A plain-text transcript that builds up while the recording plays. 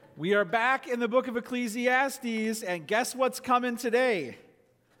We are back in the book of Ecclesiastes, and guess what's coming today?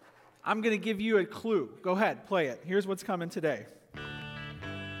 I'm going to give you a clue. Go ahead, play it. Here's what's coming today.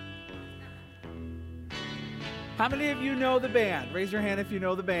 How many of you know the band? Raise your hand if you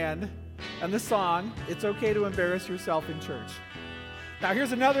know the band and the song, It's Okay to Embarrass Yourself in Church. Now,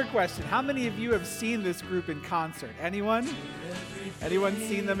 here's another question. How many of you have seen this group in concert? Anyone? Anyone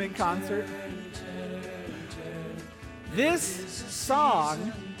seen them in concert? This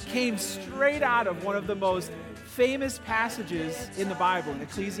song came straight out of one of the most famous passages in the Bible, in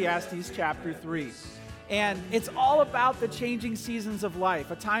Ecclesiastes chapter 3. And it's all about the changing seasons of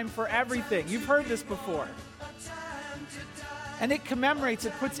life, a time for everything. You've heard this before. And it commemorates,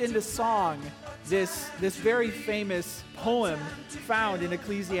 it puts into song this very famous poem found in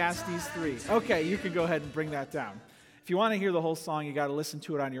Ecclesiastes 3. Okay, you can go ahead and bring that down. If you want to hear the whole song, you got to listen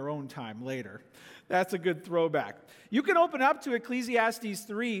to it on your own time later. That's a good throwback. You can open up to Ecclesiastes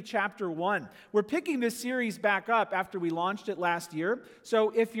 3, chapter 1. We're picking this series back up after we launched it last year. So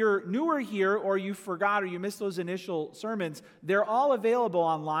if you're newer here or you forgot or you missed those initial sermons, they're all available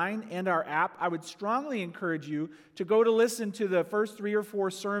online and our app. I would strongly encourage you to go to listen to the first 3 or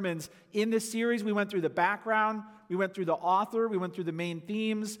 4 sermons in this series. We went through the background. We went through the author. We went through the main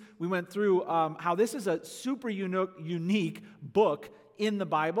themes. We went through how this is a super unique book in the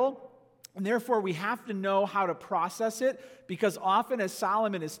Bible. And therefore, we have to know how to process it, because often as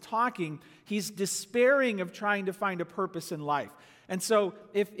Solomon is talking, he's despairing of trying to find a purpose in life. And so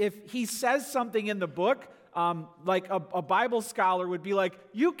if he says something in the book, like a Bible scholar would be like,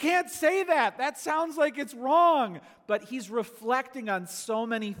 you can't say that. That sounds like it's wrong. But he's reflecting on so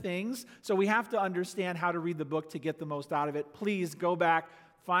many things, so we have to understand how to read the book to get the most out of it. Please go back,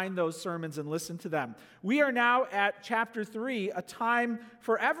 find those sermons and listen to them. We are now at chapter 3, a time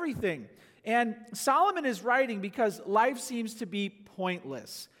for everything. And Solomon is writing because life seems to be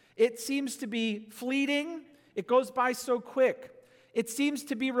pointless. It seems to be fleeting. It goes by so quick. It seems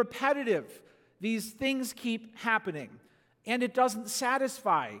to be repetitive. These things keep happening. And it doesn't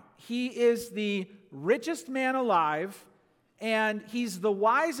satisfy. He is the richest man alive, and he's the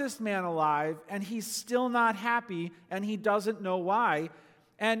wisest man alive, and he's still not happy, and he doesn't know why.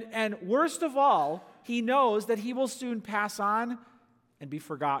 And worst of all, he knows that he will soon pass on and be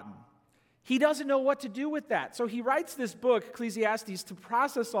forgotten. He doesn't know what to do with that. So he writes this book, Ecclesiastes, to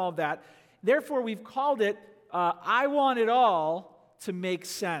process all of that. Therefore, we've called it, I Want It All to Make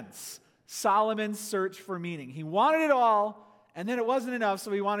Sense. Solomon's Search for Meaning. He wanted it all, and then it wasn't enough,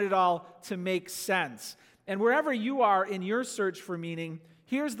 so he wanted it all to make sense. And wherever you are in your search for meaning,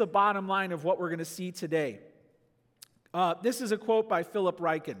 here's the bottom line of what we're going to see today. This is a quote by Philip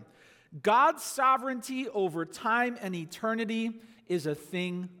Ryken. God's sovereignty over time and eternity is a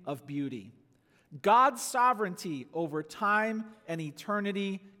thing of beauty. God's sovereignty over time and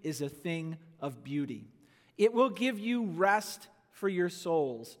eternity is a thing of beauty. It will give you rest for your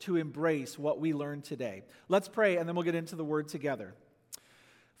souls to embrace what we learned today. Let's pray, and then we'll get into the Word together.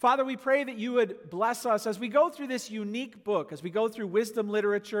 Father, we pray that you would bless us as we go through this unique book, as we go through wisdom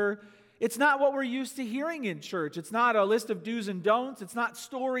literature. It's not what we're used to hearing in church. It's not a list of do's and don'ts. It's not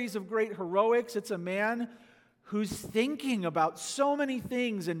stories of great heroics. It's a man who's thinking about so many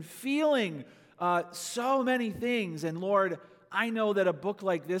things and feeling so many things. And Lord, I know that a book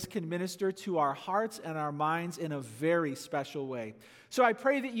like this can minister to our hearts and our minds in a very special way. So I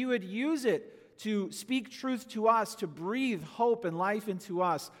pray that you would use it to speak truth to us, to breathe hope and life into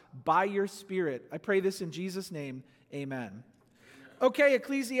us by your Spirit. I pray this in Jesus' name, amen. Okay,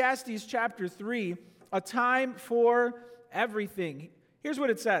 Ecclesiastes chapter 3, a time for everything. Here's what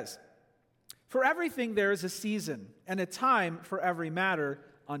it says. For everything there is a season, and a time for every matter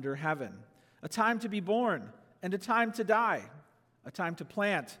under heaven. A time to be born, and a time to die. A time to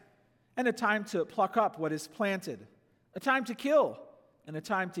plant, and a time to pluck up what is planted. A time to kill, and a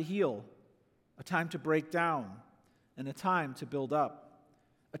time to heal. A time to break down, and a time to build up.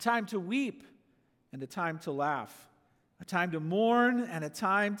 A time to weep, and a time to laugh. A time to mourn, and a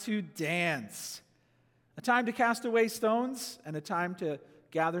time to dance. A time to cast away stones, and a time to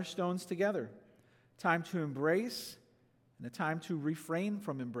gather stones together. A time to embrace, and a time to refrain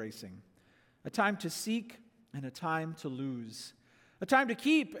from embracing. A time to seek, and a time to lose. A time to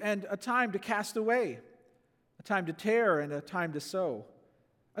keep, and a time to cast away. A time to tear, and a time to sow.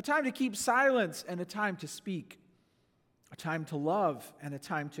 A time to keep silence, and a time to speak. A time to love, and a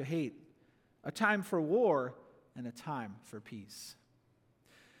time to hate. A time for war, and a time for peace.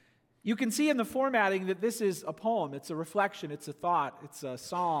 You can see in the formatting that this is a poem. It's a reflection. It's a thought. It's a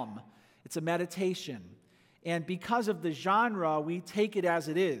psalm. It's a meditation. And because of the genre, we take it as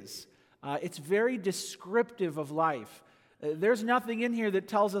it is. It's very descriptive of life. There's nothing in here that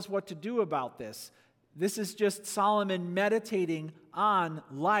tells us what to do about this. This is just Solomon meditating on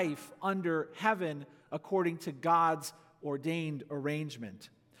life under heaven according to God's ordained arrangement.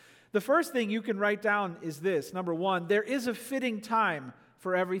 The first thing you can write down is this. Number one, there is a fitting time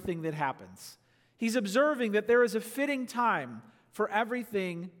for everything that happens. He's observing that there is a fitting time for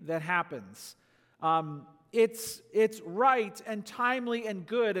everything that happens. It's right and timely and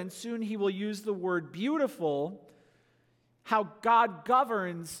good, and soon he will use the word beautiful, how God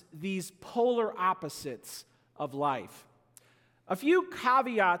governs these polar opposites of life. A few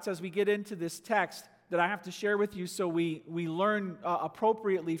caveats as we get into this text that I have to share with you so we learn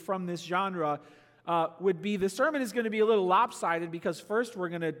appropriately from this genre would be the sermon is going to be a little lopsided because first we're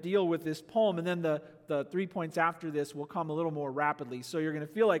going to deal with this poem, and then the 3 points after this will come a little more rapidly. So you're going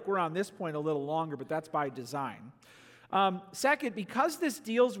to feel like we're on this point a little longer, but that's by design. Second, because this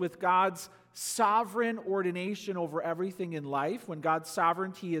deals with God's sovereign ordination over everything in life, when God's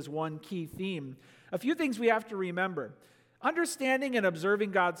sovereignty is one key theme, a few things we have to remember. Understanding and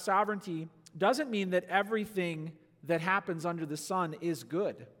observing God's sovereignty doesn't mean that everything that happens under the sun is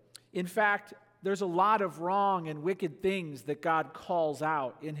good. In fact, there's a lot of wrong and wicked things that God calls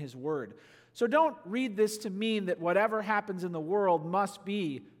out in His Word. So don't read this to mean that whatever happens in the world must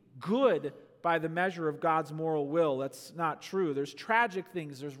be good by the measure of God's moral will. That's not true. There's tragic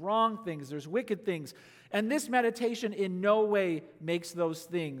things, there's wrong things, there's wicked things. And this meditation in no way makes those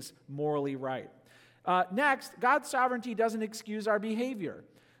things morally right. Next, God's sovereignty doesn't excuse our behavior.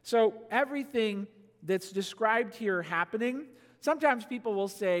 So everything that's described here happening, sometimes people will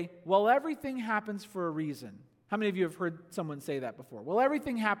say, well, everything happens for a reason. How many of you have heard someone say that before? Well,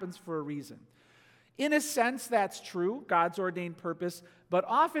 everything happens for a reason. In a sense, that's true, God's ordained purpose, but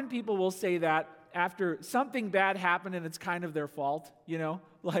often people will say that after something bad happened and it's kind of their fault, you know?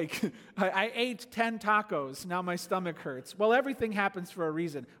 Like, I ate 10 tacos, now my stomach hurts. Well, everything happens for a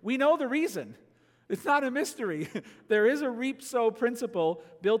reason. We know the reason. It's not a mystery. There is a reap-sow principle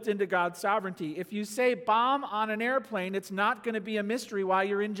built into God's sovereignty. If you say bomb on an airplane, it's not going to be a mystery while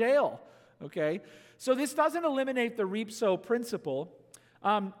you're in jail, okay? So this doesn't eliminate the reap-sow principle,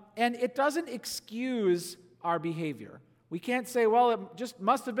 and it doesn't excuse our behavior. We can't say, well, it just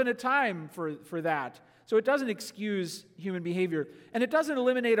must have been a time for that. So it doesn't excuse human behavior, and it doesn't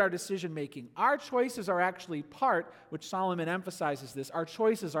eliminate our decision-making. Our choices are actually part, which Solomon emphasizes this, our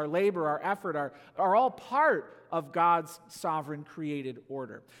choices, our labor, our effort are all part of God's sovereign created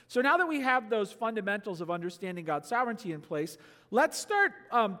order. So now that we have those fundamentals of understanding God's sovereignty in place, let's start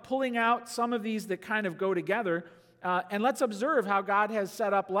pulling out some of these that kind of go together, and let's observe how God has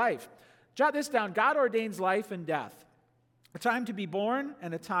set up life. Jot this down. God ordains life and death, a time to be born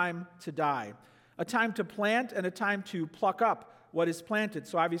and a time to die, a time to plant and a time to pluck up what is planted.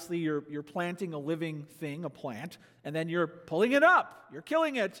 So obviously you're planting a living thing, a plant, and then you're pulling it up, you're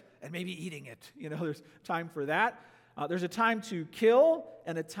killing it, and maybe eating it. You know, there's time for that. There's a time to kill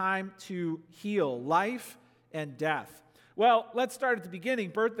and a time to heal, life and death. Well, let's start at the beginning.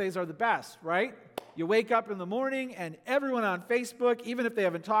 Birthdays are the best, right? You wake up in the morning and everyone on Facebook, even if they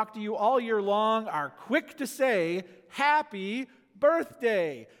haven't talked to you all year long, are quick to say, happy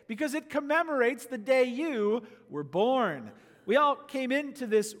birthday, because it commemorates the day you were born. We all came into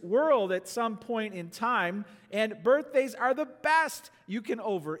this world at some point in time, and birthdays are the best. You can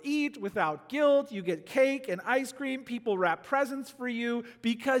overeat without guilt. You get cake and ice cream. People wrap presents for you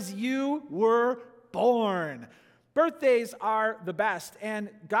because you were born. Birthdays are the best, and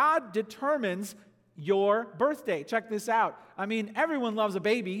God determines your birthday. Check this out. I mean, everyone loves a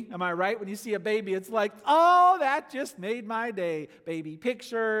baby, am I right? When you see a baby, it's like, oh, that just made my day. Baby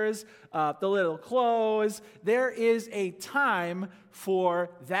pictures, the little clothes. There is a time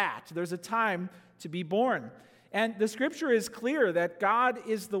for that. There's a time to be born. And the scripture is clear that God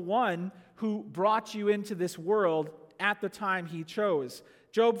is the one who brought you into this world at the time He chose.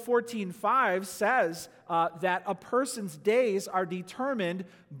 Job 14:5 says that a person's days are determined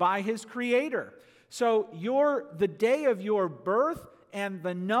by his Creator. So the day of your birth and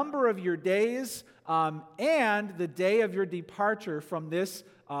the number of your days and the day of your departure from this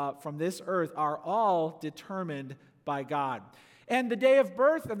earth are all determined by God. And the day of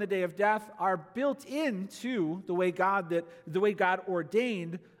birth and the day of death are built into the way God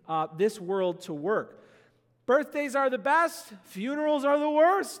ordained this world to work. Birthdays are the best, funerals are the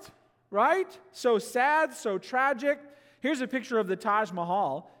worst, right? So sad, so tragic. Here's a picture of the Taj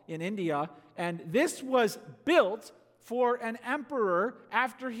Mahal in India, and this was built for an emperor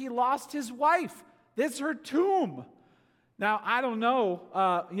after he lost his wife. This is her tomb. Now, I don't know,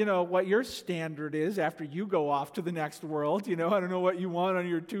 what your standard is after you go off to the next world. I don't know what you want on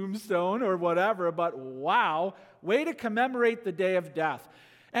your tombstone or whatever, but wow, way to commemorate the day of death.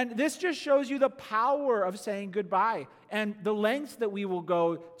 And this just shows you the power of saying goodbye and the lengths that we will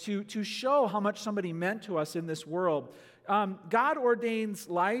go to show how much somebody meant to us in this world. God ordains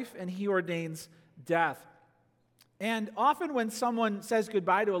life and He ordains death. And often when someone says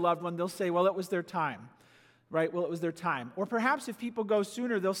goodbye to a loved one, they'll say, well, it was their time. Right? Well, it was their time. Or perhaps if people go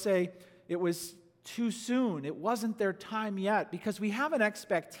sooner, they'll say it was too soon. It wasn't their time yet, because we have an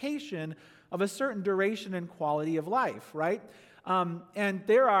expectation of a certain duration and quality of life, right? And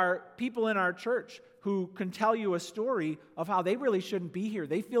there are people in our church who can tell you a story of how they really shouldn't be here.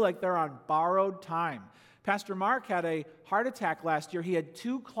 They feel like they're on borrowed time. Pastor Mark had a heart attack last year. He had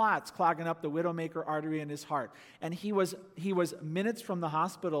 2 clots clogging up the widowmaker artery in his heart. And he was minutes from the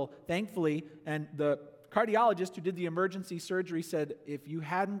hospital, thankfully, and the cardiologist who did the emergency surgery said, if you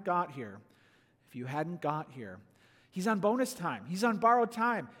hadn't got here, he's on bonus time. He's on borrowed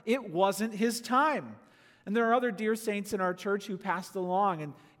time. It wasn't his time. And there are other dear saints in our church who passed along,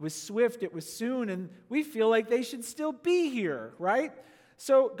 and it was swift, it was soon, and we feel like they should still be here, right?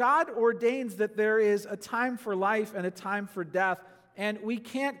 So God ordains that there is a time for life and a time for death, and we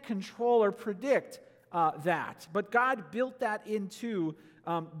can't control or predict that. But God built that into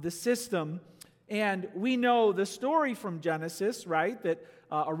the system. And we know the story from Genesis, right? That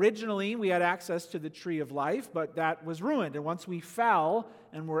originally we had access to the tree of life, but that was ruined. And once we fell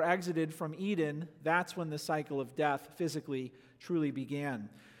and were exited from Eden, that's when the cycle of death physically truly began.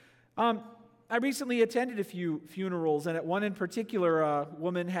 I recently attended a few funerals, and at one in particular, a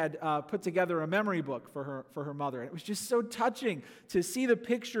woman had put together a memory book for her mother. And it was just so touching to see the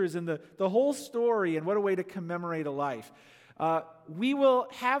pictures and the whole story, and what a way to commemorate a life. We will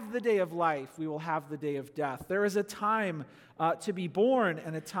have the day of life. We will have the day of death. There is a time to be born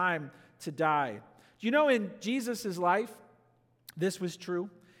and a time to die. Do you know in Jesus' life, this was true?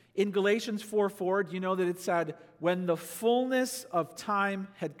 In Galatians 4:4, do you know that it said, when the fullness of time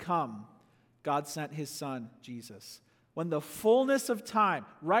had come, God sent His Son, Jesus. When the fullness of time,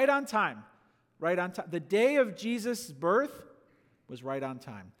 right on time. The day of Jesus' birth was right on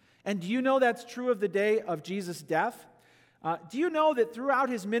time. And do you know that's true of the day of Jesus' death? Do you know that throughout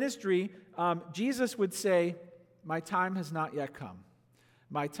His ministry, Jesus would say, my time has not yet come.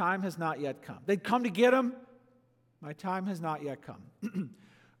 My time has not yet come. They'd come to get Him. My time has not yet come.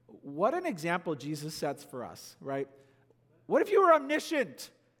 What an example Jesus sets for us, right? What if you were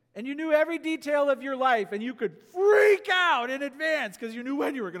omniscient and you knew every detail of your life and you could freak out in advance because you knew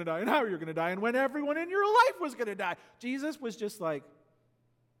when you were going to die and how you were going to die and when everyone in your life was going to die? Jesus was just like,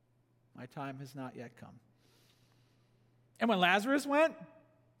 my time has not yet come. And when Lazarus went,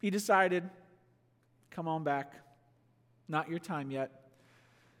 He decided, come on back. Not your time yet.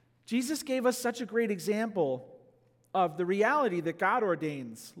 Jesus gave us such a great example of the reality that God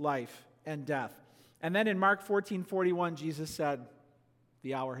ordains life and death. And then in Mark 14:41, Jesus said,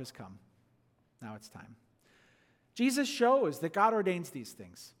 the hour has come. Now it's time. Jesus shows that God ordains these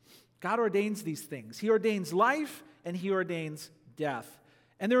things. God ordains these things. He ordains life and He ordains death.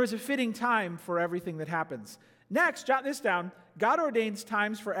 And there is a fitting time for everything that happens. Next, jot this down. God ordains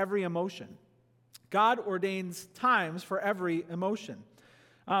times for every emotion. God ordains times for every emotion.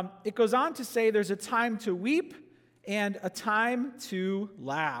 It goes on to say there's a time to weep and a time to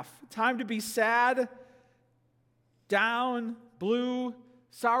laugh. A time to be sad, down, blue,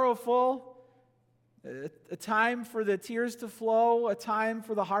 sorrowful. A time for the tears to flow. A time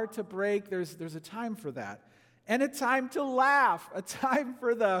for the heart to break. There's a time for that. And a time to laugh. A time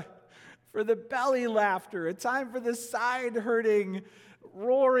for the belly laughter, a time for the side-hurting,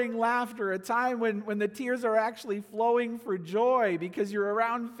 roaring laughter, a time when the tears are actually flowing for joy because you're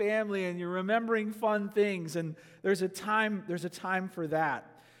around family and you're remembering fun things, and there's a time for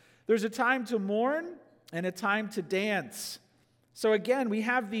that. There's a time to mourn and a time to dance. So again, we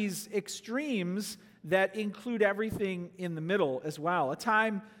have these extremes that include everything in the middle as well. A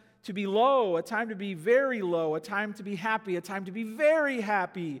time to be low, a time to be very low, a time to be happy, a time to be very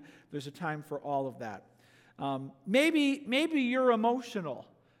happy. There's a time for all of that. Maybe you're emotional.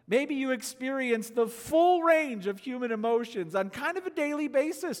 Maybe you experience the full range of human emotions on kind of a daily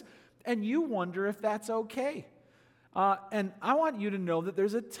basis, and you wonder if that's okay. And I want you to know that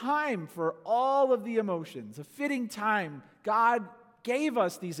there's a time for all of the emotions, a fitting time. God gave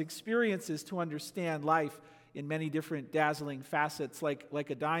us these experiences to understand life in many different dazzling facets like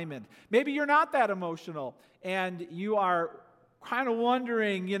a diamond. Maybe you're not that emotional and you are kind of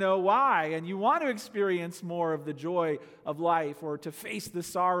wondering, why, and you want to experience more of the joy of life or to face the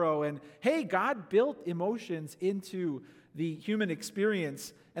sorrow. And hey, God built emotions into the human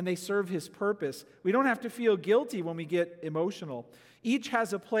experience, and they serve His purpose. We don't have to feel guilty when we get emotional. Each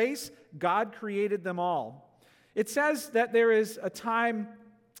has a place. God created them all. It says that there is a time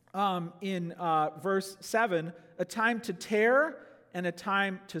in verse 7, a time to tear and a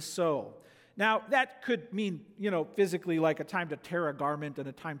time to sow. Now, that could mean, physically like a time to tear a garment and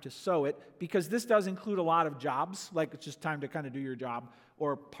a time to sew it, because this does include a lot of jobs, like it's just time to kind of do your job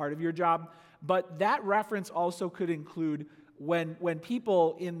or part of your job. But that reference also could include when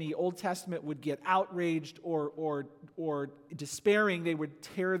people in the Old Testament would get outraged or despairing, they would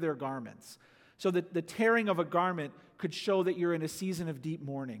tear their garments. So that the tearing of a garment could show that you're in a season of deep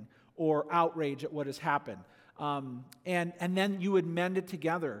mourning or outrage at what has happened. And then you would mend it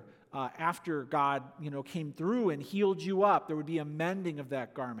together. After God, came through and healed you up, there would be a mending of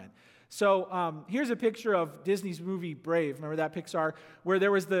that garment. So here's a picture of Disney's movie Brave. Remember that, Pixar? Where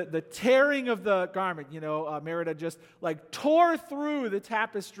there was the tearing of the garment. Merida just tore through the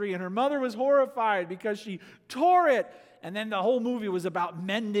tapestry, and her mother was horrified because she tore it. And then the whole movie was about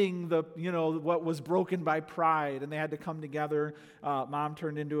mending what was broken by pride, and they had to come together. Mom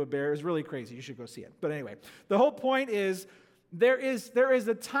turned into a bear. It was really crazy. You should go see it. But anyway, the whole point is, there is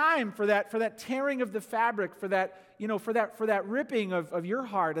a time for that tearing of the fabric, for that ripping of your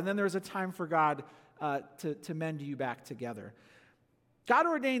heart, and then there's a time for God to mend you back together. God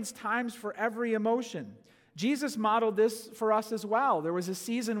ordains times for every emotion. Jesus modeled this for us as well. There was a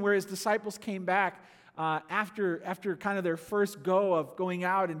season where His disciples came back after kind of their first go of going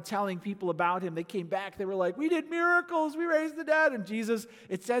out and telling people about Him. They came back. They were like, "We did miracles. We raised the dead." And Jesus,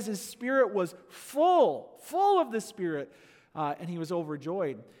 it says His Spirit was full of the Spirit. And He was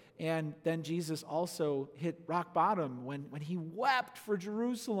overjoyed. And then Jesus also hit rock bottom when He wept for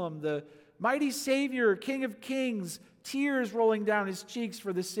Jerusalem, the mighty Savior, King of Kings, tears rolling down His cheeks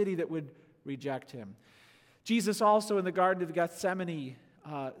for the city that would reject Him. Jesus also in the Garden of Gethsemane,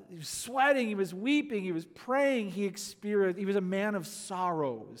 he was sweating, He was weeping, He was praying, He was a man of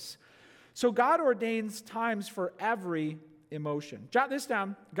sorrows. So God ordains times for every emotion. Jot this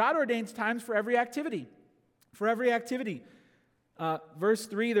down. God ordains times for every activity. For every activity. Verse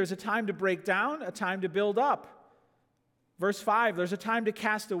 3, there's a time to break down, a time to build up. Verse 5, there's a time to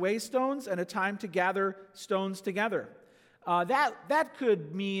cast away stones and a time to gather stones together. That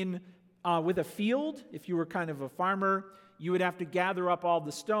could mean with a field, if you were kind of a farmer, you would have to gather up all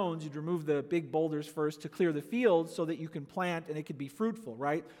the stones. You'd remove the big boulders first to clear the field so that you can plant and it could be fruitful,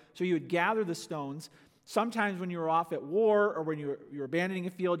 right? So you would gather the stones. Sometimes when you were off at war or when you were abandoning a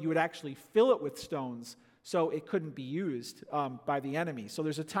field, you would actually fill it with stones so it couldn't be used by the enemy. So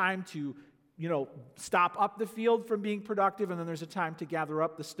there's a time to, stop up the field from being productive, and then there's a time to gather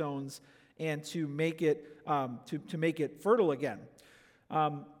up the stones and to make it to make it fertile again.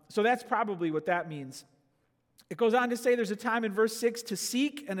 So that's probably what that means. It goes on to say there's a time in verse 6 to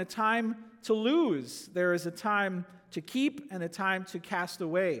seek and a time to lose. There is a time to keep and a time to cast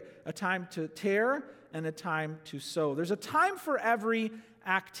away, a time to tear and a time to sow. There's a time for every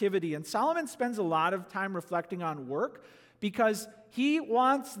activity. And Solomon spends a lot of time reflecting on work because he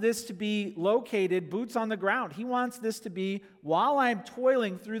wants this to be located, boots on the ground. He wants this to be, while I'm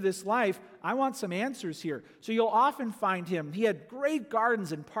toiling through this life, I want some answers here. So you'll often find him. He had great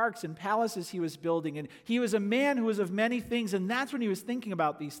gardens and parks and palaces he was building, and he was a man who was of many things, and that's when he was thinking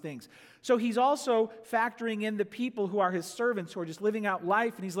about these things. So he's also factoring in the people who are his servants, who are just living out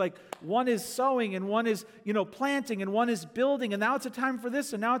life, and he's like, one is sowing, and one is, planting, and one is building, and now it's a time for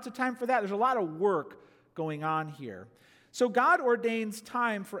this, and now it's a time for that. There's a lot of work going on here. So God ordains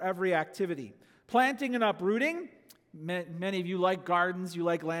time for every activity. Planting and uprooting. Many of you like gardens, you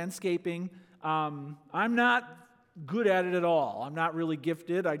like landscaping. I'm not good at it at all. I'm not really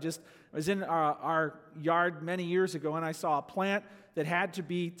gifted. I was in our yard many years ago, and I saw a plant that had to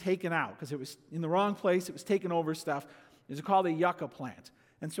be taken out because it was in the wrong place. It was taking over stuff. It was called a yucca plant.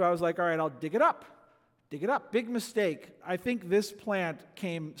 And so I was like, all right, I'll dig it up. Dig it up. Big mistake. I think this plant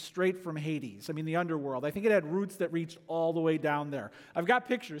came straight from Hades. The underworld. I think it had roots that reached all the way down there. I've got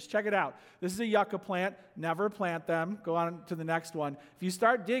pictures. Check it out. This is a yucca plant. Never plant them. Go on to the next one. If you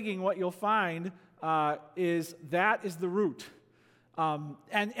start digging, what you'll find is the root. And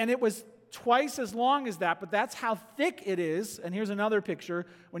it was twice as long as that, but that's how thick it is. And here's another picture.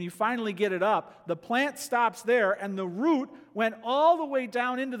 When you finally get it up, the plant stops there, and the root went all the way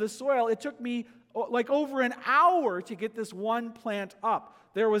down into the soil. It took me like over an hour to get this one plant up.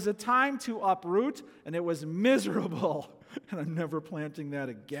 There was a time to uproot, and it was miserable. And I'm never planting that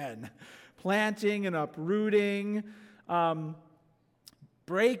again. Planting and uprooting.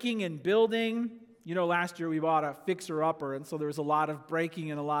 breaking and building. You know, last year we bought a fixer-upper, and so there was a lot of breaking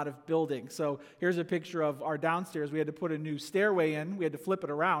and a lot of building. So here's a picture of our downstairs. We had to put a new stairway in. We had to flip it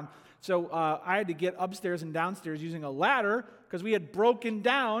around. So I had to get upstairs and downstairs using a ladder because we had broken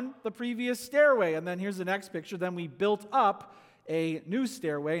down the previous stairway. And then here's the next picture. Then we built up a new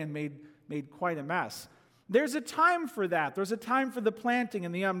stairway and made quite a mess. There's a time for that. There's a time for the planting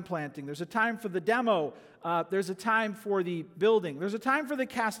and the unplanting. There's a time for the demo. There's a time for the building. There's a time for the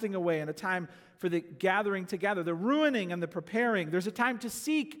casting away and a time for the gathering together, the ruining and the preparing. There's a time to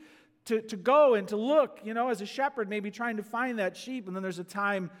seek, to go and to look, you know, as a shepherd maybe trying to find that sheep. And then there's a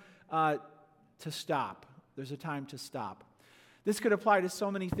time to stop. There's a time to stop. This could apply to so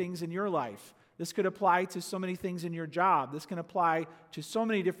many things in your life. This could apply to so many things in your job. This can apply to so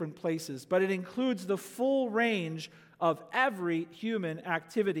many different places, but it includes the full range of every human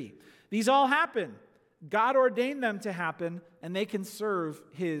activity. These all happen. God ordained them to happen, and they can serve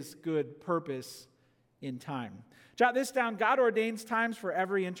His good purpose in time. Jot this down. God ordains times for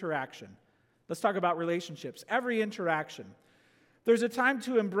every interaction. Let's talk about relationships. Every interaction. There's a time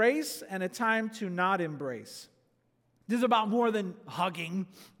to embrace and a time to not embrace. This is about more than hugging,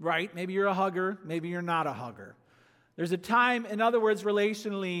 right? Maybe you're a hugger, maybe you're not a hugger. There's a time, in other words,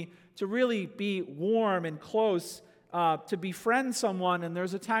 relationally, to really be warm and close, to befriend someone, and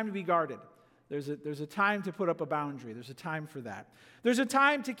there's a time to be guarded. There's a time to put up a boundary. There's a time for that. There's a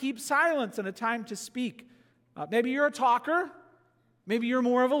time to keep silence and a time to speak. Maybe you're a talker. Maybe you're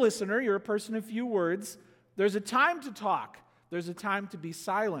more of a listener. You're a person of few words. There's a time to talk. There's a time to be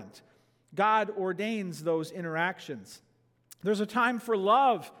silent. God ordains those interactions. There's a time for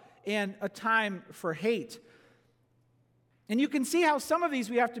love and a time for hate. And you can see how some of these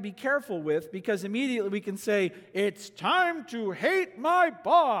we have to be careful with, because immediately we can say, it's time to hate my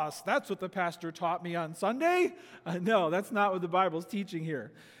boss. That's what the pastor taught me on Sunday. No, that's not what the Bible's teaching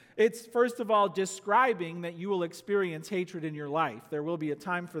here. It's, first of all, describing that you will experience hatred in your life. There will be a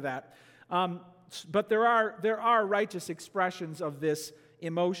time for that. But there are righteous expressions of this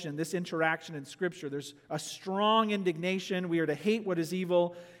emotion, this interaction in Scripture. There's a strong indignation. We are to hate what is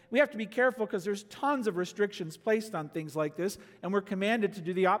evil. We have to be careful because there's tons of restrictions placed on things like this, and we're commanded to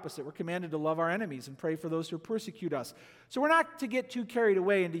do the opposite. We're commanded to love our enemies and pray for those who persecute us. So we're not to get too carried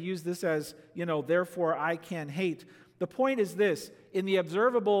away and to use this as, therefore I can hate. The point is this: in the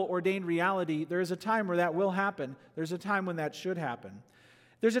observable, ordained reality, there is a time where that will happen. There's a time when that should happen.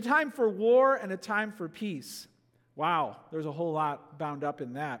 There's a time for war and a time for peace. Wow, there's a whole lot bound up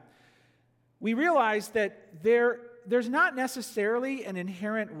in that. We realize that there's not necessarily an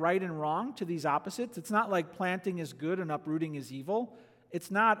inherent right and wrong to these opposites. It's not like planting is good and uprooting is evil.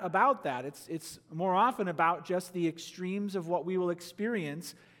 It's not about that. It's more often about just the extremes of what we will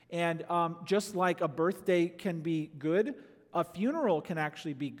experience. And just like a birthday can be good, a funeral can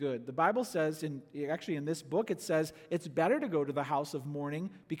actually be good. The Bible says, in this book, it says it's better to go to the house of mourning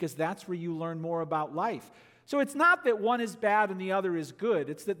because that's where you learn more about life. So it's not that one is bad and the other is good.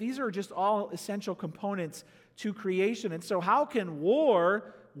 It's that these are just all essential components to creation. And so how can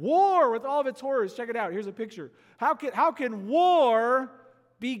war with all of its horrors, check it out, here's a picture. How can war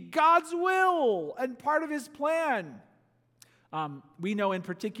be God's will and part of His plan? We know in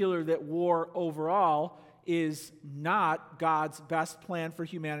particular that war overall is not God's best plan for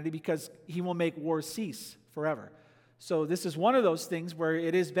humanity because He will make war cease forever. So this is one of those things where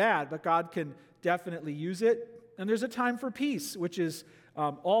it is bad, but God can definitely use it. And there's a time for peace, which is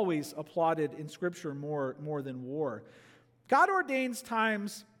always applauded in Scripture more than war. God ordains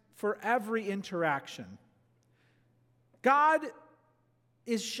times for every interaction. God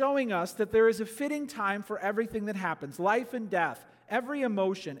is showing us that there is a fitting time for everything that happens, life and death, every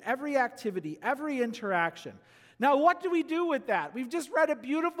emotion, every activity, every interaction. Now, what do we do with that? We've just read a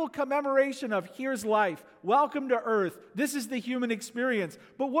beautiful commemoration of here's life, welcome to earth, this is the human experience.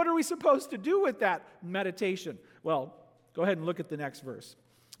 But what are we supposed to do with that meditation? Well, go ahead and look at the next verse.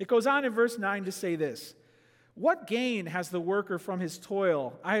 It goes on in verse 9 to say this: what gain has the worker from his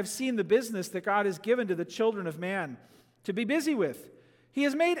toil? I have seen the business that God has given to the children of man to be busy with. He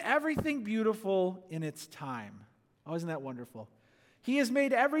has made everything beautiful in its time. Oh, isn't that wonderful? He has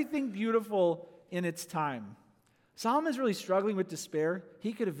made everything beautiful in its time. Solomon is really struggling with despair.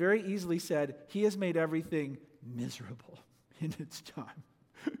 He could have very easily said, He has made everything miserable in its time.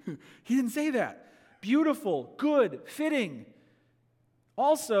 He didn't say that. Beautiful, good, fitting.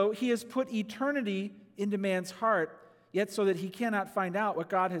 Also, He has put eternity into man's heart, yet so that he cannot find out what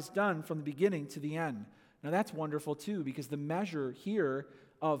God has done from the beginning to the end. Now that's wonderful too, because the measure here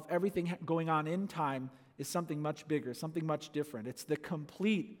of everything going on in time is something much bigger, something much different. It's the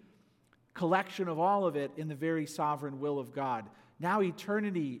complete collection of all of it in the very sovereign will of God. Now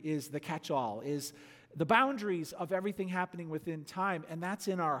eternity is the catch-all, is the boundaries of everything happening within time, and that's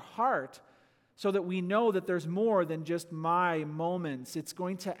in our heart so that we know that there's more than just my moments. It's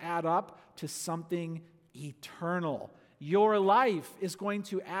going to add up to something eternal. Your life is going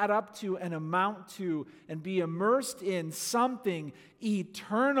to add up to and amount to and be immersed in something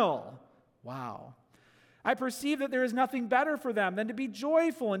eternal. Wow. I perceive that there is nothing better for them than to be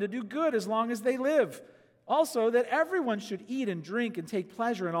joyful and to do good as long as they live. Also, that everyone should eat and drink and take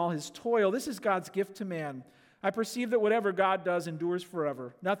pleasure in all his toil. This is God's gift to man. I perceive that whatever God does endures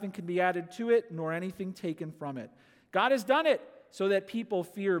forever. Nothing can be added to it, nor anything taken from it. God has done it so that people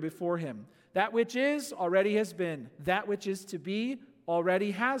fear before him. That which is already has been. That which is to be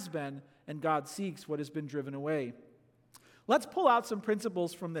already has been. And God seeks what has been driven away. Let's pull out some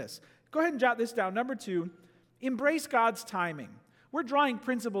principles from this. Go ahead and jot this down. Number 2, embrace God's timing. We're drawing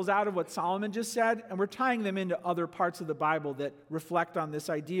principles out of what Solomon just said, and we're tying them into other parts of the Bible that reflect on this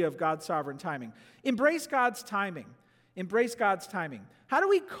idea of God's sovereign timing. Embrace God's timing. Embrace God's timing. How do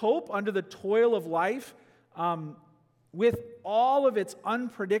we cope under the toil of life with all of its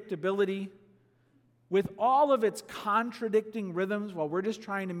unpredictability, with all of its contradicting rhythms while we're just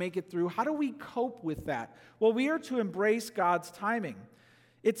trying to make it through? How do we cope with that? Well, we are to embrace God's timing.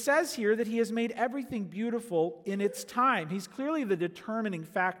 It says here that he has made everything beautiful in its time. He's clearly the determining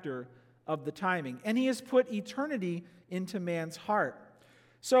factor of the timing. And he has put eternity into man's heart.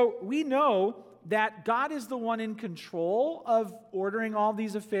 So we know that God is the one in control of ordering all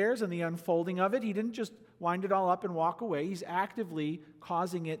these affairs and the unfolding of it. He didn't just wind it all up and walk away. He's actively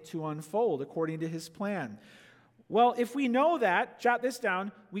causing it to unfold according to his plan. Well, if we know that, jot this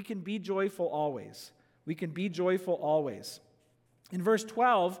down, we can be joyful always. We can be joyful always. In verse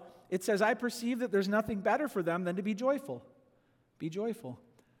 12, it says, I perceive that there's nothing better for them than to be joyful. Be joyful.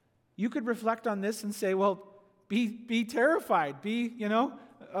 You could reflect on this and say, well, be terrified.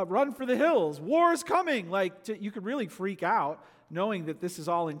 Run for the hills. War is coming. You could really freak out knowing that this is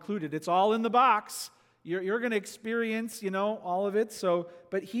all included. It's all in the box. You're going to experience, all of it.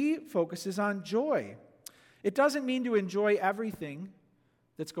 But he focuses on joy. It doesn't mean to enjoy everything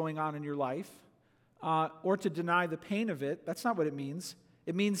that's going on in your life. Or to deny the pain of it. That's not what it means.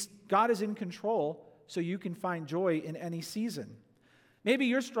 It means God is in control so you can find joy in any season. Maybe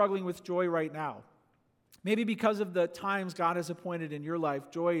you're struggling with joy right now. Maybe because of the times God has appointed in your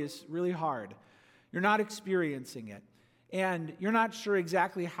life, joy is really hard. You're not experiencing it. And you're not sure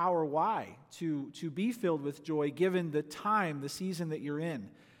exactly how or why to be filled with joy given the time, the season that you're in.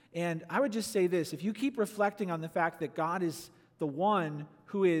 And I would just say this, if you keep reflecting on the fact that God is the one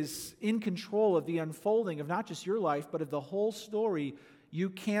who is in control of the unfolding of not just your life, but of the whole story, you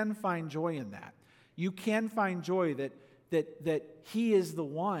can find joy in that. You can find joy that he is the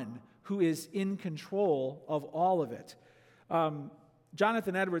one who is in control of all of it.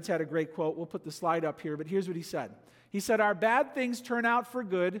 Jonathan Edwards had a great quote. We'll put the slide up here, but here's what he said. He said, our bad things turn out for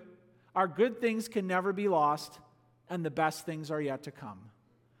good, our good things can never be lost, and the best things are yet to come.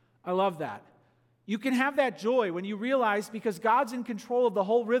 I love that. You can have that joy when you realize because God's in control of the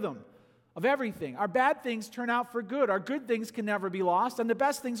whole rhythm of everything. Our bad things turn out for good. Our good things can never be lost, and the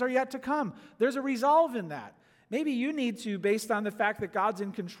best things are yet to come. There's a resolve in that. Maybe you need to, based on the fact that God's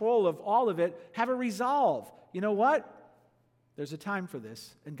in control of all of it, have a resolve. You know what? There's a time for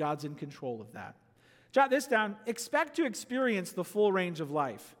this, and God's in control of that. Jot this down. Expect to experience the full range of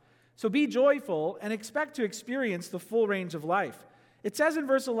life. So be joyful and expect to experience the full range of life. It says in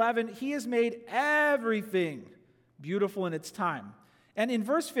verse 11, he has made everything beautiful in its time. And in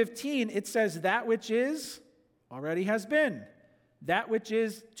verse 15, it says, that which is already has been. That which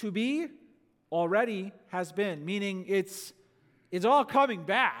is to be already has been. Meaning it's all coming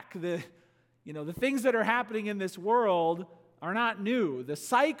back. The things that are happening in this world are not new. The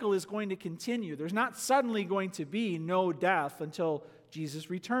cycle is going to continue. There's not suddenly going to be no death until Jesus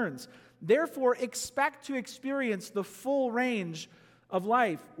returns. Therefore, expect to experience the full range of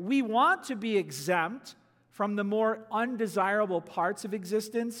life. We want to be exempt from the more undesirable parts of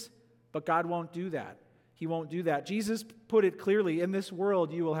existence, but God won't do that. He won't do that. Jesus put it clearly, in this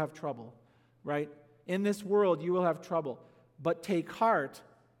world you will have trouble, right? In this world you will have trouble, but take heart,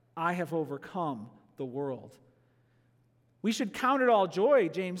 I have overcome the world. We should count it all joy,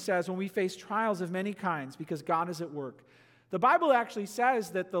 James says, when we face trials of many kinds, because God is at work. The Bible actually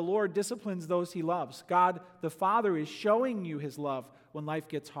says that the Lord disciplines those he loves. God, the Father, is showing you his love when life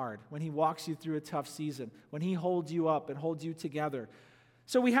gets hard, when he walks you through a tough season, when he holds you up and holds you together.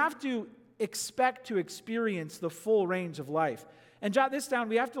 So we have to expect to experience the full range of life. And jot this down,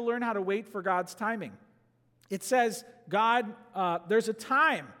 we have to learn how to wait for God's timing. It says, there's a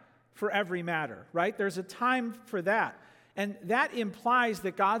time for every matter, right? There's a time for that. And that implies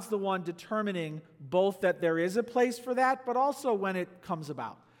that God's the one determining both that there is a place for that, but also when it comes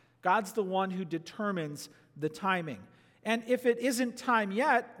about. God's the one who determines the timing. And if it isn't time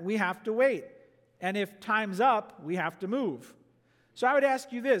yet, we have to wait. And if time's up, we have to move. So I would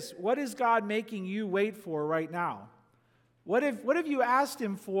ask you this: what is God making you wait for right now? What have you asked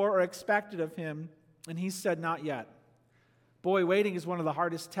him for or expected of him, and he said not yet? Boy, waiting is one of the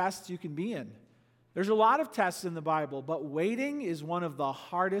hardest tests you can be in. There's a lot of tests in the Bible, but waiting is one of the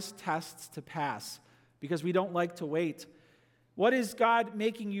hardest tests to pass because we don't like to wait. What is God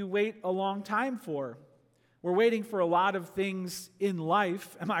making you wait a long time for? We're waiting for a lot of things in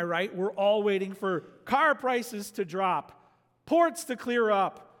life. Am I right? We're all waiting for car prices to drop, ports to clear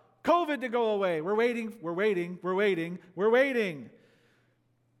up, COVID to go away. We're waiting.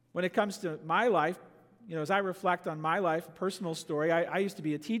 When it comes to my life, as I reflect on my life, a personal story, I used to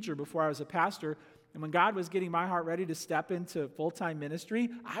be a teacher before I was a pastor. And when God was getting my heart ready to step into full-time ministry,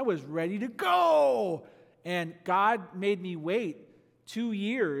 I was ready to go. And God made me wait 2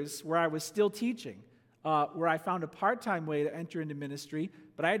 years where I was still teaching, where I found a part-time way to enter into ministry.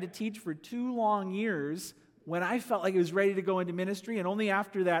 But I had to teach for 2 long years when I felt like I was ready to go into ministry. And only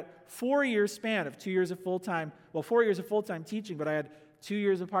after that 4-year span of 2 years of full-time, 4 years of full-time teaching, but I had 2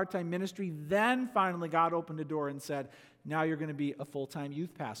 years of part-time ministry, then finally God opened the door and said, now you're going to be a full-time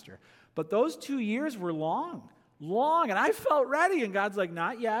youth pastor. But those 2 years were long, and I felt ready, and God's like,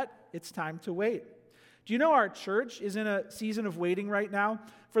 not yet, it's time to wait. Do you know our church is in a season of waiting right now?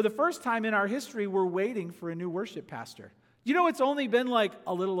 For the first time in our history, we're waiting for a new worship pastor. Do you know it's only been like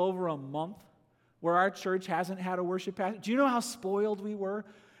a little over a month where our church hasn't had a worship pastor? Do you know how spoiled we were?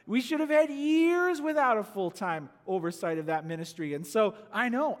 We should have had years without a full-time oversight of that ministry. And so I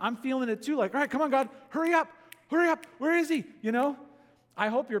know, I'm feeling it too, like, all right, come on, God, hurry up, where is he? I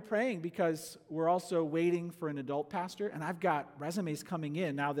hope you're praying because we're also waiting for an adult pastor, and I've got resumes coming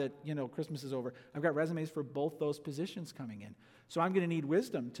in now that, Christmas is over. I've got resumes for both those positions coming in. So I'm going to need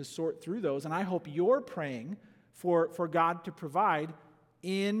wisdom to sort through those, and I hope you're praying for God to provide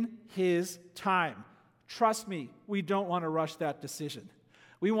in his time. Trust me, we don't want to rush that decision.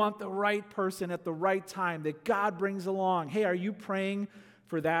 We want the right person at the right time that God brings along. Hey, are you praying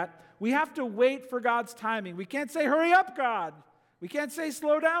for that? We have to wait for God's timing. We can't say, hurry up, God. We can't say,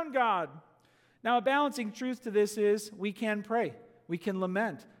 slow down, God. Now, a balancing truth to this is we can pray. We can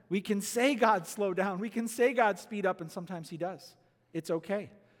lament. We can say, God, slow down. We can say, God, speed up, and sometimes he does. It's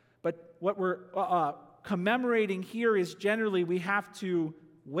okay. But what we're commemorating here is generally we have to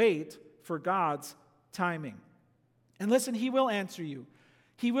wait for God's timing. And listen, he will answer you.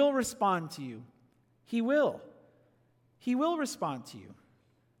 He will respond to you. He will. He will respond to you.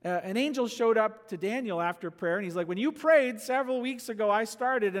 An angel showed up to Daniel after prayer, and he's like, when you prayed several weeks ago, I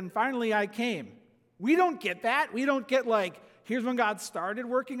started, and finally I came. We don't get that. We don't get like, here's when God started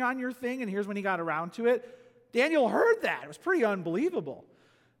working on your thing, and here's when he got around to it. Daniel heard that. It was pretty unbelievable.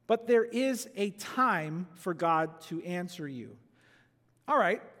 But there is a time for God to answer you. All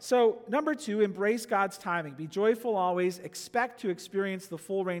right, so number 2, embrace God's timing. Be joyful always, expect to experience the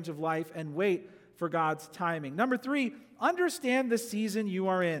full range of life, and wait for God's timing. Number 3, understand the season you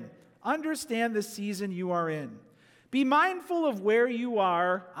are in. Understand the season you are in. Be mindful of where you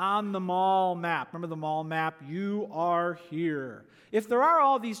are on the mall map. Remember the mall map? You are here. If there are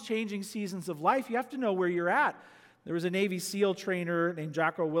all these changing seasons of life, you have to know where you're at. There was a Navy SEAL trainer named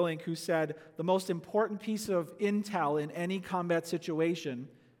Jocko Willink who said, the most important piece of intel in any combat situation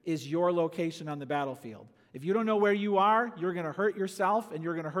is your location on the battlefield. If you don't know where you are, you're going to hurt yourself and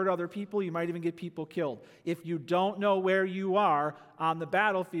you're going to hurt other people. You might even get people killed. If you don't know where you are on the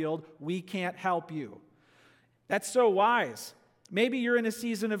battlefield, we can't help you. That's so wise. Maybe you're in a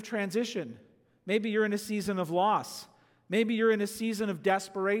season of transition. Maybe you're in a season of loss. Maybe you're in a season of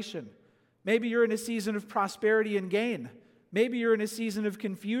desperation. Maybe you're in a season of prosperity and gain. Maybe you're in a season of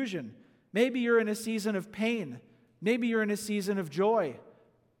confusion. Maybe you're in a season of pain. Maybe you're in a season of joy.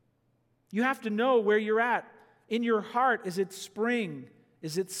 You have to know where you're at. In your heart, is it spring?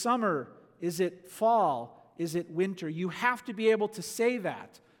 Is it summer? Is it fall? Is it winter? You have to be able to say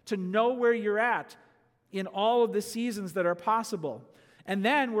that, to know where you're at in all of the seasons that are possible. And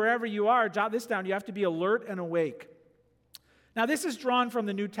then, wherever you are, jot this down, you have to be alert and awake. Now, this is drawn from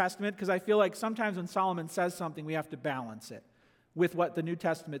the New Testament because I feel like sometimes when Solomon says something, we have to balance it with what the New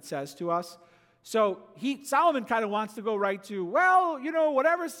Testament says to us. So Solomon kind of wants to go right to, well,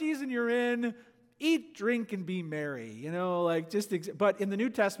 whatever season you're in, eat, drink, and be merry. But in the New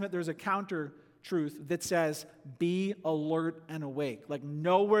Testament, there's a counter truth that says, be alert and awake. Like,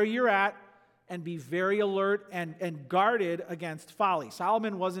 know where you're at and be very alert and guarded against folly.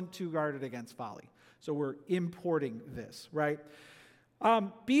 Solomon wasn't too guarded against folly. So we're importing this, right?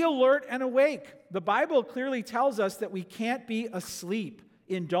 Be alert and awake. The Bible clearly tells us that we can't be asleep,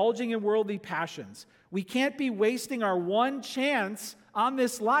 indulging in worldly passions. We can't be wasting our one chance on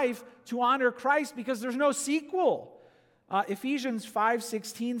this life to honor Christ because there's no sequel. Ephesians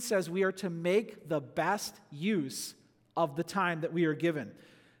 5:16 says we are to make the best use of the time that we are given.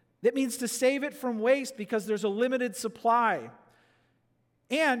 That means to save it from waste because there's a limited supply.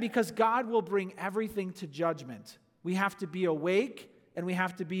 And because God will bring everything to judgment. We have to be awake and we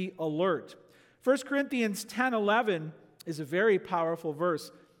have to be alert. 1 Corinthians 10:11 is a very powerful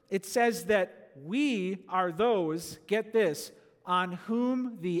verse. It says that we are those, get this, on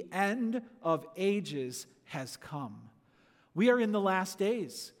whom the end of ages has come. We are in the last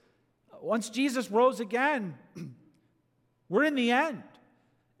days. Once Jesus rose again, we're in the end.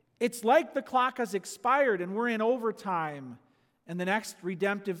 It's like the clock has expired and we're in overtime. And the next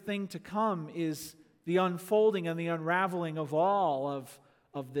redemptive thing to come is the unfolding and the unraveling of all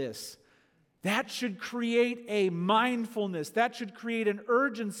of this. That should create a mindfulness. That should create an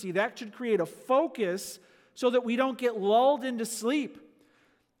urgency. That should create a focus so that we don't get lulled into sleep.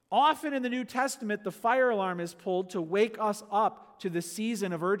 Often in the New Testament, the fire alarm is pulled to wake us up to the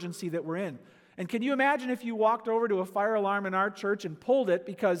season of urgency that we're in. And can you imagine if you walked over to a fire alarm in our church and pulled it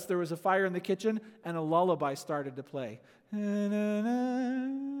because there was a fire in the kitchen and a lullaby started to play? And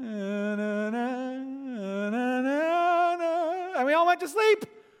we all went to sleep.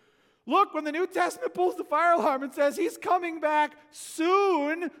 Look, when the New Testament pulls the fire alarm and says he's coming back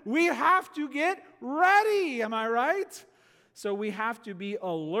soon, we have to get ready. Am I right? So we have to be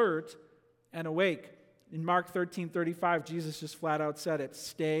alert and awake. In Mark 13:35, Jesus just flat out said it.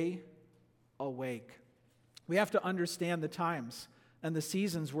 Stay awake. We have to understand the times and the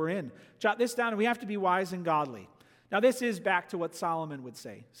seasons we're in. Jot this down, and we have to be wise and godly. Now, this is back to what Solomon would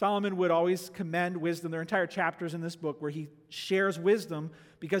say. Solomon would always commend wisdom. There are entire chapters in this book where he shares wisdom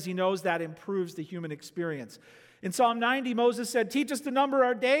because he knows that improves the human experience. In Psalm 90, Moses said, "Teach us to number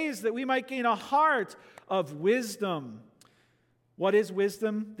our days that we might gain a heart of wisdom." What is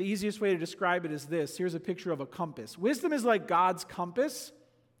wisdom? The easiest way to describe it is this. Here's a picture of a compass. Wisdom is like God's compass.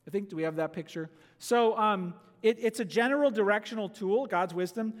 Do we have that picture? So it's a general directional tool, God's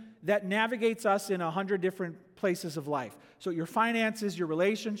wisdom, that navigates us in 100 different places of life. So your finances, your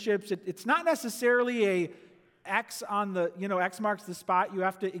relationships, it's not necessarily a X on the, X marks the spot. You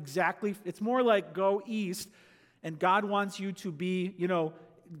have to exactly, it's more like go east, and God wants you to be,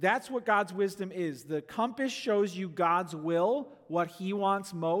 that's what God's wisdom is. The compass shows you God's will, what He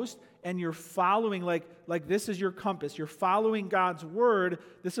wants most, and you're following, like this is your compass. You're following God's word.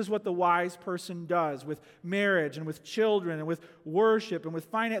 This is what the wise person does with marriage and with children and with worship and with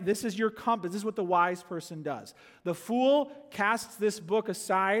finance. This is your compass. This is what the wise person does. The fool casts this book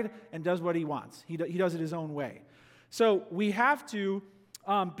aside and does what he wants. He does it his own way. So we have to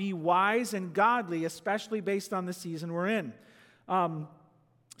be wise and godly, especially based on the season we're in.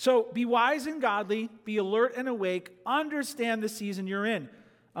 So be wise and godly, be alert and awake, understand the season you're in.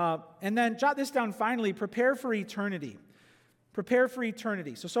 And then jot this down finally, prepare for eternity. Prepare for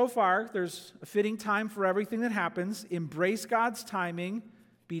eternity. So far, there's a fitting time for everything that happens. Embrace God's timing.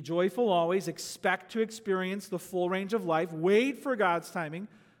 Be joyful always. Expect to experience the full range of life. Wait for God's timing.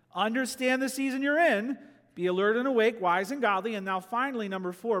 Understand the season you're in. Be alert and awake, wise and godly. And now finally,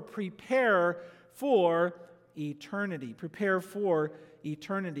 number 4, prepare for eternity. Prepare for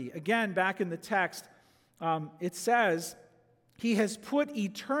eternity. Again, back in the text, it says, He has put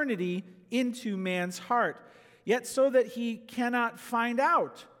eternity into man's heart, yet so that he cannot find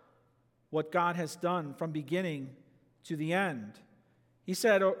out what God has done from beginning to the end. He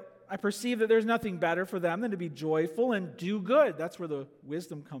said, I perceive that there's nothing better for them than to be joyful and do good. That's where the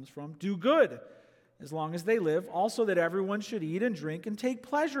wisdom comes from. Do good as long as they live. Also that everyone should eat and drink and take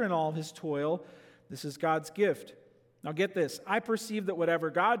pleasure in all his toil. This is God's gift. Now get this. I perceive that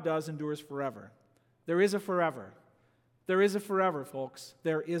whatever God does endures forever. There is a forever. There is a forever, folks.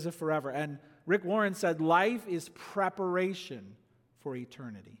 There is a forever. And Rick Warren said, life is preparation for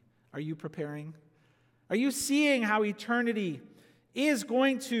eternity. Are you preparing? Are you seeing how eternity is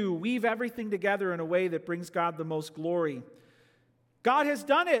going to weave everything together in a way that brings God the most glory? God has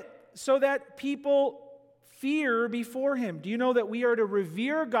done it so that people fear before Him. Do you know that we are to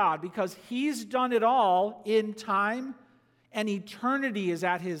revere God because He's done it all in time, and eternity is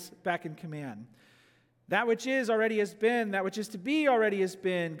at His beck and command? That which is already has been, that which is to be already has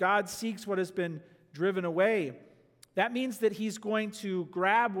been. God seeks what has been driven away. That means that He's going to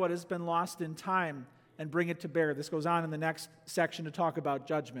grab what has been lost in time and bring it to bear. This goes on in the next section to talk about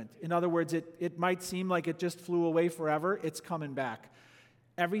judgment. In other words, it might seem like it just flew away forever. It's coming back.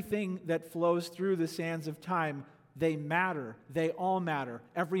 everything that flows through the sands of time, they matter. They all matter.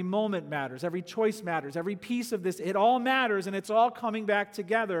 Every moment matters. Every choice matters. Every piece of this, it all matters, and it's all coming back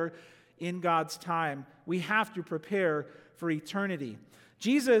together in God's time. We have to prepare for eternity.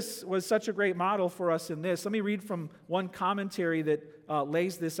 Jesus was such a great model for us in this. Let me read from one commentary that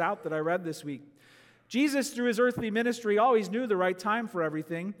lays this out that I read this week. Jesus, through his earthly ministry, always knew the right time for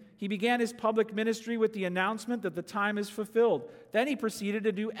everything. He began his public ministry with the announcement that the time is fulfilled. Then he proceeded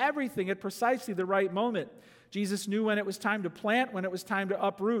to do everything at precisely the right moment. Jesus knew when it was time to plant, when it was time to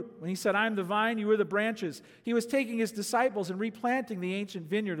uproot. When he said, "I am the vine, you are the branches," he was taking his disciples and replanting the ancient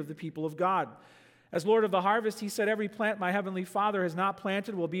vineyard of the people of God. As Lord of the harvest, he said, "Every plant my heavenly Father has not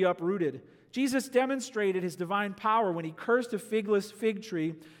planted will be uprooted." Jesus demonstrated his divine power when he cursed a figless fig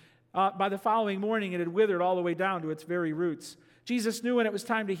tree. By the following morning, it had withered all the way down to its very roots. Jesus knew when it was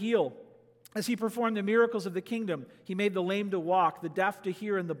time to heal. As he performed the miracles of the kingdom, he made the lame to walk, the deaf to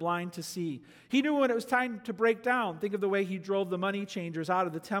hear, and the blind to see. He knew when it was time to break down. Think of the way he drove the money changers out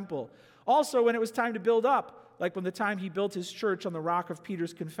of the temple. Also, when it was time to build up, like when the time he built his church on the rock of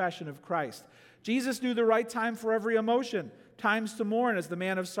Peter's confession of Christ. Jesus knew the right time for every emotion. Times to mourn as the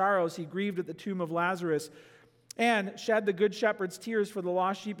man of sorrows, he grieved at the tomb of Lazarus, and shed the good shepherd's tears for the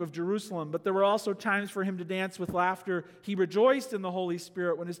lost sheep of Jerusalem. But there were also times for him to dance with laughter. He rejoiced in the Holy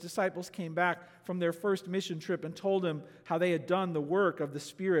Spirit when his disciples came back from their first mission trip and told him how they had done the work of the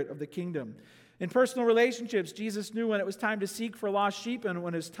Spirit of the kingdom. In personal relationships, Jesus knew when it was time to seek for lost sheep and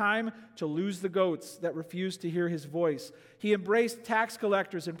when it was time to lose the goats that refused to hear his voice. He embraced tax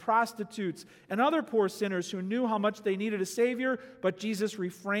collectors and prostitutes and other poor sinners who knew how much they needed a Savior, but Jesus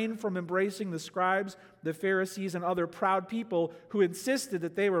refrained from embracing the scribes, the Pharisees, and other proud people who insisted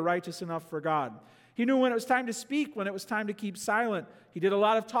that they were righteous enough for God. He knew when it was time to speak, when it was time to keep silent. He did a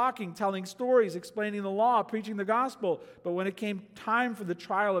lot of talking, telling stories, explaining the law, preaching the gospel. But when it came time for the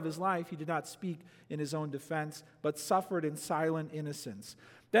trial of his life, he did not speak in his own defense, but suffered in silent innocence.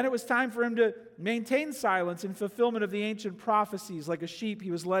 Then it was time for him to maintain silence in fulfillment of the ancient prophecies. Like a sheep,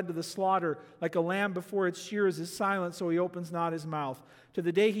 he was led to the slaughter. Like a lamb before its shearers is silent, so he opens not his mouth. To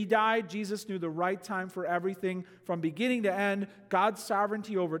the day he died, Jesus knew the right time for everything. From beginning to end, God's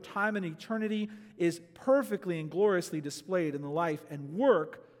sovereignty over time and eternity is perfectly and gloriously displayed in the life and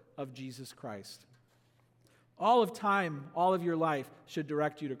work of Jesus Christ. All of time, all of your life should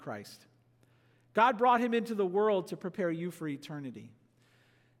direct you to Christ. God brought him into the world to prepare you for eternity.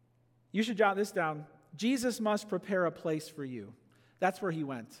 You should jot this down. Jesus must prepare a place for you. That's where he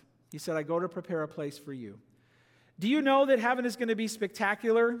went. He said, "I go to prepare a place for you." Do you know that heaven is going to be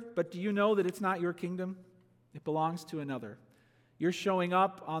spectacular, but do you know that it's not your kingdom? It belongs to another. You're showing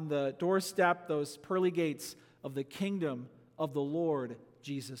up on the doorstep, those pearly gates of the kingdom of the Lord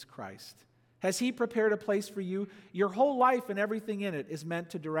Jesus Christ. Has he prepared a place for you? Your whole life and everything in it is meant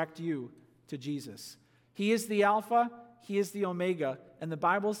to direct you to Jesus. He is the Alpha, he is the Omega, and the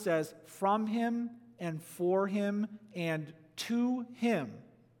Bible says, from him and for him and to him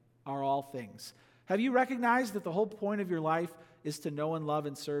are all things. Have you recognized that the whole point of your life is to know and love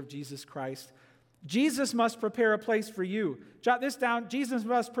and serve Jesus Christ? Jesus must prepare a place for you. Jot this down. Jesus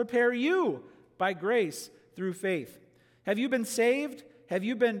must prepare you by grace through faith. Have you been saved? Have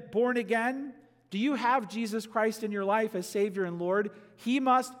you been born again? Do you have Jesus Christ in your life as Savior and Lord? He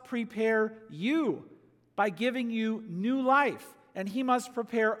must prepare you by giving you new life, and he must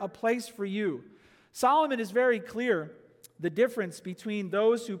prepare a place for you. Solomon is very clear the difference between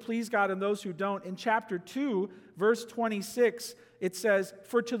those who please God and those who don't. In chapter 2, verse 26, it says,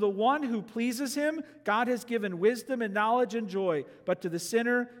 "For to the one who pleases him, God has given wisdom and knowledge and joy. But to the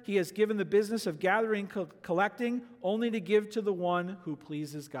sinner, he has given the business of gathering, collecting, only to give to the one who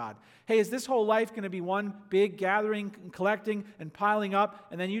pleases God." Hey, is this whole life going to be one big gathering, collecting, and piling up,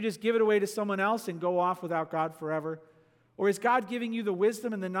 and then you just give it away to someone else and go off without God forever? Or is God giving you the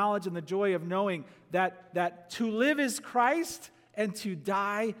wisdom and the knowledge and the joy of knowing that to live is Christ and to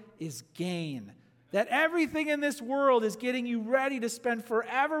die is gain? That everything in this world is getting you ready to spend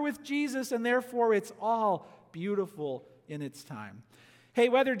forever with Jesus, and therefore it's all beautiful in its time. Hey,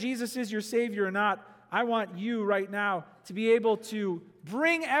 whether Jesus is your Savior or not, I want you right now to be able to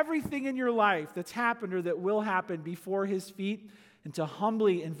bring everything in your life that's happened or that will happen before his feet, and to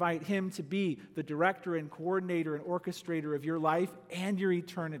humbly invite him to be the director and coordinator and orchestrator of your life and your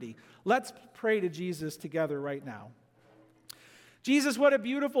eternity. Let's pray to Jesus together right now. Jesus, what a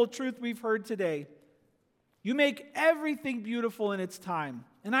beautiful truth we've heard today. You make everything beautiful in its time.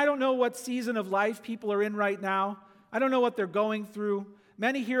 And I don't know what season of life people are in right now. I don't know what they're going through.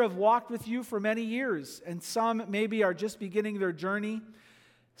 Many here have walked with you for many years, and some maybe are just beginning their journey.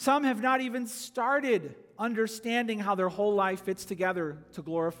 Some have not even started understanding how their whole life fits together to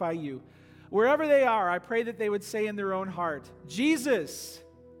glorify you. Wherever they are, I pray that they would say in their own heart, Jesus,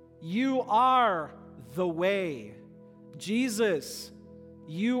 you are the way. Jesus,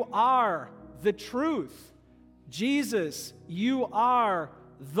 you are the truth. Jesus, you are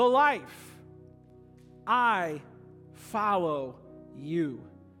the life. I follow you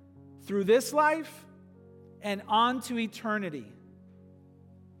through this life and on to eternity.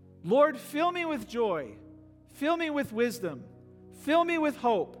 Lord, fill me with joy. Fill me with wisdom. Fill me with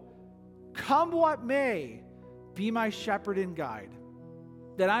hope. Come what may, be my shepherd and guide,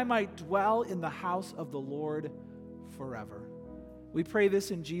 that I might dwell in the house of the Lord forever. We pray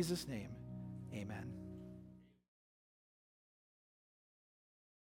this in Jesus' name.